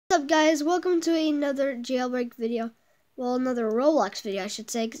What's up, guys? Welcome to another Jailbreak video. Well, another Roblox video, I should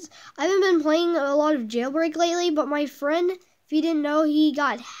say, because I haven't been playing a lot of Jailbreak lately, but my friend, if you didn't know, he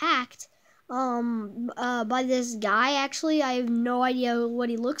got hacked by this guy. Actually, I have no idea what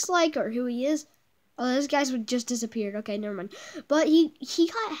he looks like or who he is. Oh, this guy's just disappeared. Okay, never mind. But he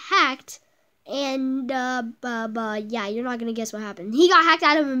got hacked, and yeah, you're not gonna guess what happened. He got hacked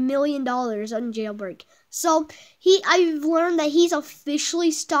out of $1 million on Jailbreak. So I've learned that he's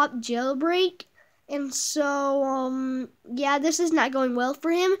officially stopped Jailbreak, and so yeah, this is not going well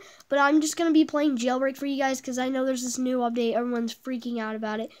for him. But I'm just gonna be playing Jailbreak for you guys because I know there's this new update. Everyone's freaking out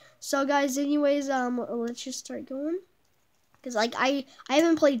about it. So guys, anyways, let's just start going. Because like I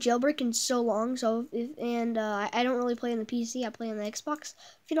haven't played Jailbreak in so long, so I don't really play on the PC. I play on the Xbox.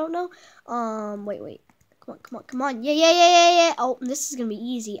 If you don't know, wait. Come on. Yeah. Oh, this is gonna be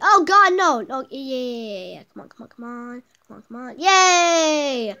easy. Oh God, no. Yeah. Come on.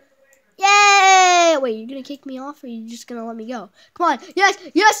 Yay! Wait, you're gonna kick me off, or are you just gonna let me go? Come on. Yes.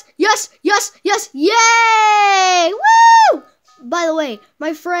 Yay! Woo! By the way,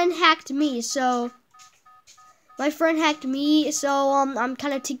 my friend hacked me, so. I'm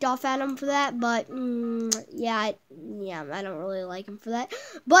kind of ticked off at him for that, but yeah, I don't really like him for that.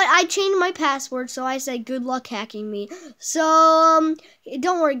 But I changed my password, so I said good luck hacking me. So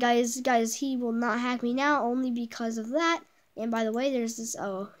don't worry, guys, he will not hack me now, only because of that. And by the way, there's this.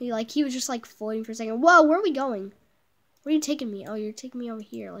 Oh, he was just like floating for a second. Whoa, where are we going? Where are you taking me? Oh, you're taking me over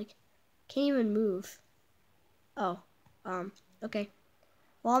here. Like, can't even move. Oh, okay.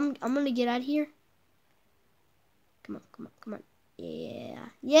 Well, I'm gonna get out of here. Come on. Yeah.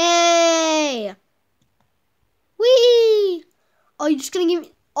 Yay! Whee! Oh, you're just gonna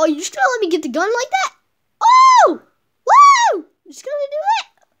let me get the gun like that? Oh! Woo! You're just gonna do it?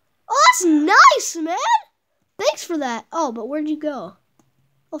 Oh, that's nice, man! Thanks for that. Oh, but where'd you go?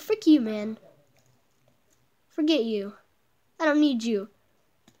 Oh, frick you, man. Forget you. I don't need you.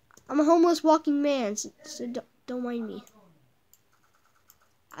 I'm a homeless walking man, so don't mind me.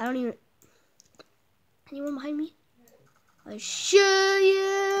 I don't even... Anyone behind me? I'll show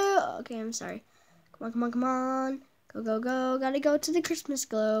you. Okay, I'm sorry. Come on. Go. Gotta go to the Christmas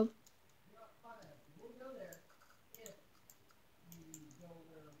globe.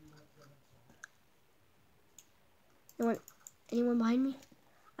 Anyone behind me?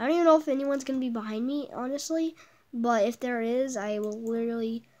 I don't even know if anyone's gonna be behind me, honestly. But if there is, I'm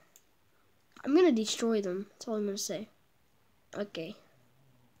gonna destroy them. That's all I'm gonna say. Okay.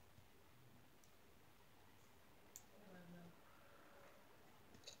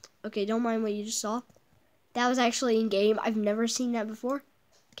 Okay, don't mind what you just saw. That was actually in game. I've never seen that before.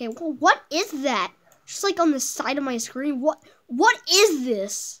 Okay, well, what is that? Just like on the side of my screen. What is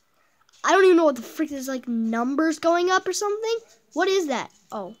this? I don't even know what the frick is. Like numbers going up or something. What is that?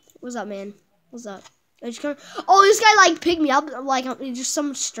 Oh, what's up, man? What's up? Oh, this guy like picked me up. Like just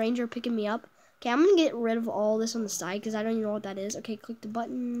some stranger picking me up. Okay, I'm gonna get rid of all this on the side because I don't even know what that is. Okay, click the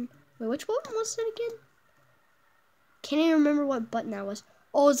button. Wait, which one was it again? Can't even remember what button that was.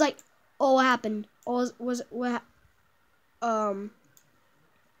 Oh, it's like, oh, what happened? Oh,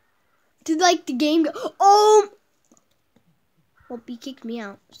 did like the game go? Oh, well, he kicked me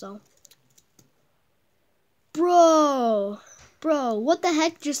out. So, bro, what the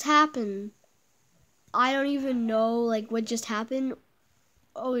heck just happened? I don't even know like what just happened.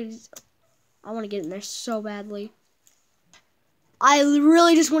 Oh, I want to get in there so badly. I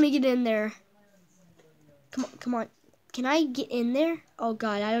really just want to get in there. Come on. Can I get in there? Oh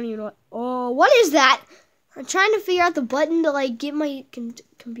God, I don't even know what. Oh, what is that? I'm trying to figure out the button to like get my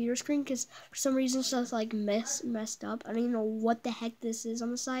computer screen because for some reason it's just like messed up. I don't even know what the heck this is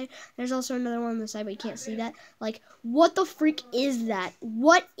on the side. There's also another one on the side, but you can't see that. Like, what the freak is that?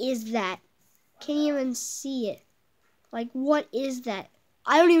 What is that? Can't even see it. Like, what is that?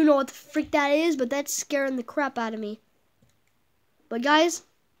 I don't even know what the freak that is, but that's scaring the crap out of me. But guys,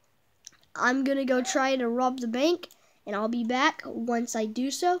 I'm gonna go try to rob the bank. And I'll be back once I do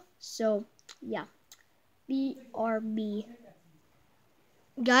so. So, yeah. BRB.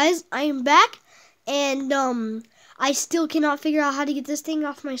 Guys, I am back. And, I still cannot figure out how to get this thing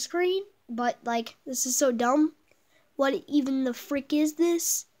off my screen. But, like, this is so dumb. What even the frick is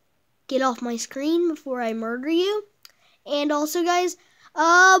this? Get off my screen before I murder you. And also, guys,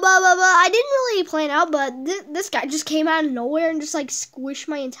 I didn't really plan out, but this guy just came out of nowhere and just, like, squished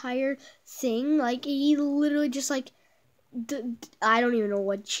my entire thing. Like, he literally just, like... I don't even know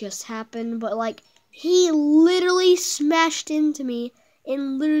what just happened, but like he literally smashed into me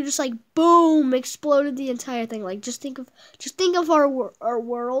and literally just like boom exploded the entire thing. Like just think of our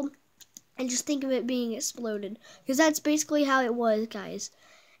world and just think of it being exploded because that's basically how it was, guys.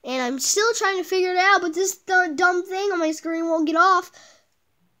 and I'm still trying to figure it out, but this dumb thing on my screen won't get off.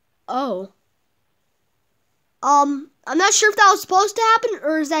 Oh. I'm not sure if that was supposed to happen,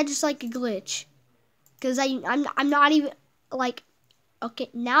 or is that just like a glitch? Because I'm not even, like, okay,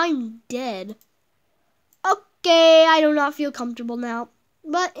 now I'm dead. Okay, I do not feel comfortable now.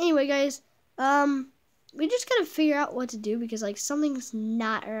 But anyway, guys, we just gotta figure out what to do, because, like, something's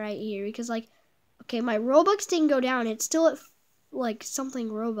not right here. Because, like, okay, my Robux didn't go down. It's still at, like, something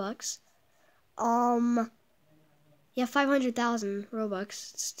Robux. Yeah, 500,000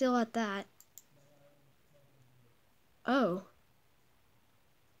 Robux. It's still at that. Oh.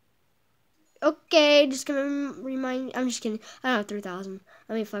 Okay, just gonna remind. I'm just kidding. I don't have 3,000.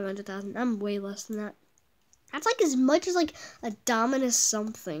 I mean 500,000. I'm way less than that. That's like as much as like a Dominus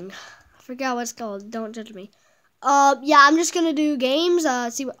something. I forgot what it's called. Don't judge me. Yeah, I'm just gonna do games.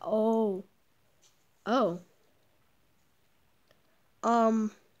 See what. Oh.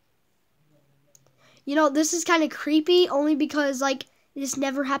 You know, this is kind of creepy, only because like this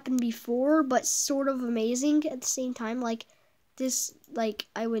never happened before, but sort of amazing at the same time. Like this, like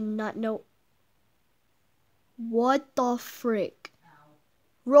I would not know. What the frick?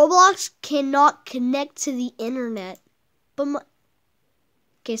 Roblox cannot connect to the internet. But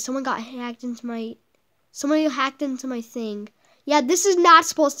okay, someone hacked into my thing. Yeah, this is not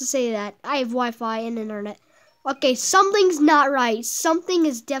supposed to say that. I have Wi-Fi and internet. Okay, something's not right. Something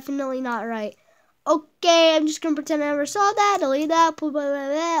is definitely not right. Okay, I'm just gonna pretend I never saw that. Delete that. Blah, blah, blah,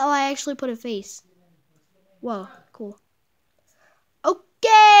 blah. Oh, I actually put a face. Whoa, cool.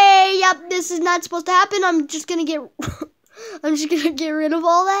 Okay, yep, this is not supposed to happen. I'm just gonna get rid of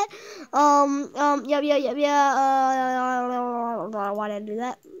all that. Yep. Why did I do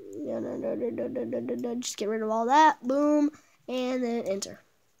that? No. Just get rid of all that. Boom, and then enter.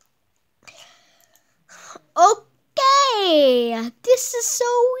 Okay, this is so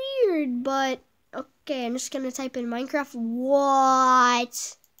weird, but okay, I'm just gonna type in Minecraft.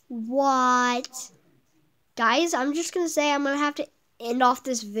 What? Guys, I'm just gonna say I'm gonna have to end off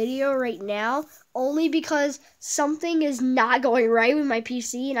this video right now, only because something is not going right with my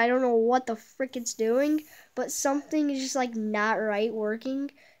PC, and I don't know what the frick it's doing, but something is just like not right working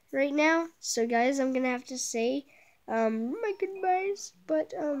right now. So guys, I'm gonna have to say my goodbyes,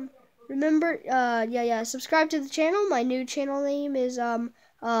 but remember, subscribe to the channel. My new channel name is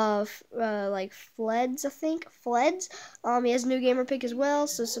like Fleds, I think. Fleds. He has a new gamer pick as well,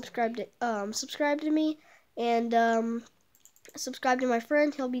 so subscribe to me, and subscribe to my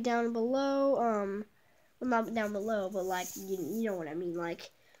friend. He'll be down below. Well, not down below, but like you know what I mean.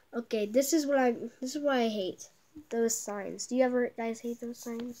 Like, okay, this is what I hate. Those signs. Do you ever guys hate those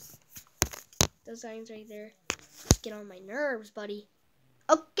signs? Those signs right there. Just get on my nerves, buddy.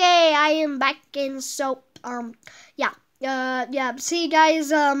 Okay, I am back in soap. Yeah. See you guys.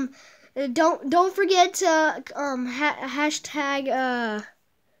 Don't forget to hashtag.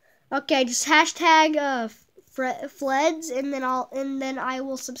 Okay, just hashtag Fleds, and then I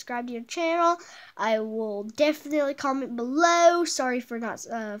will subscribe to your channel. I will definitely comment below. Sorry for not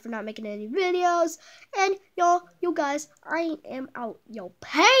making any videos. And yo guys, I am out. Yo,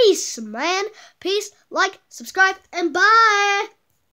 peace, man. Peace. Like, subscribe, and bye.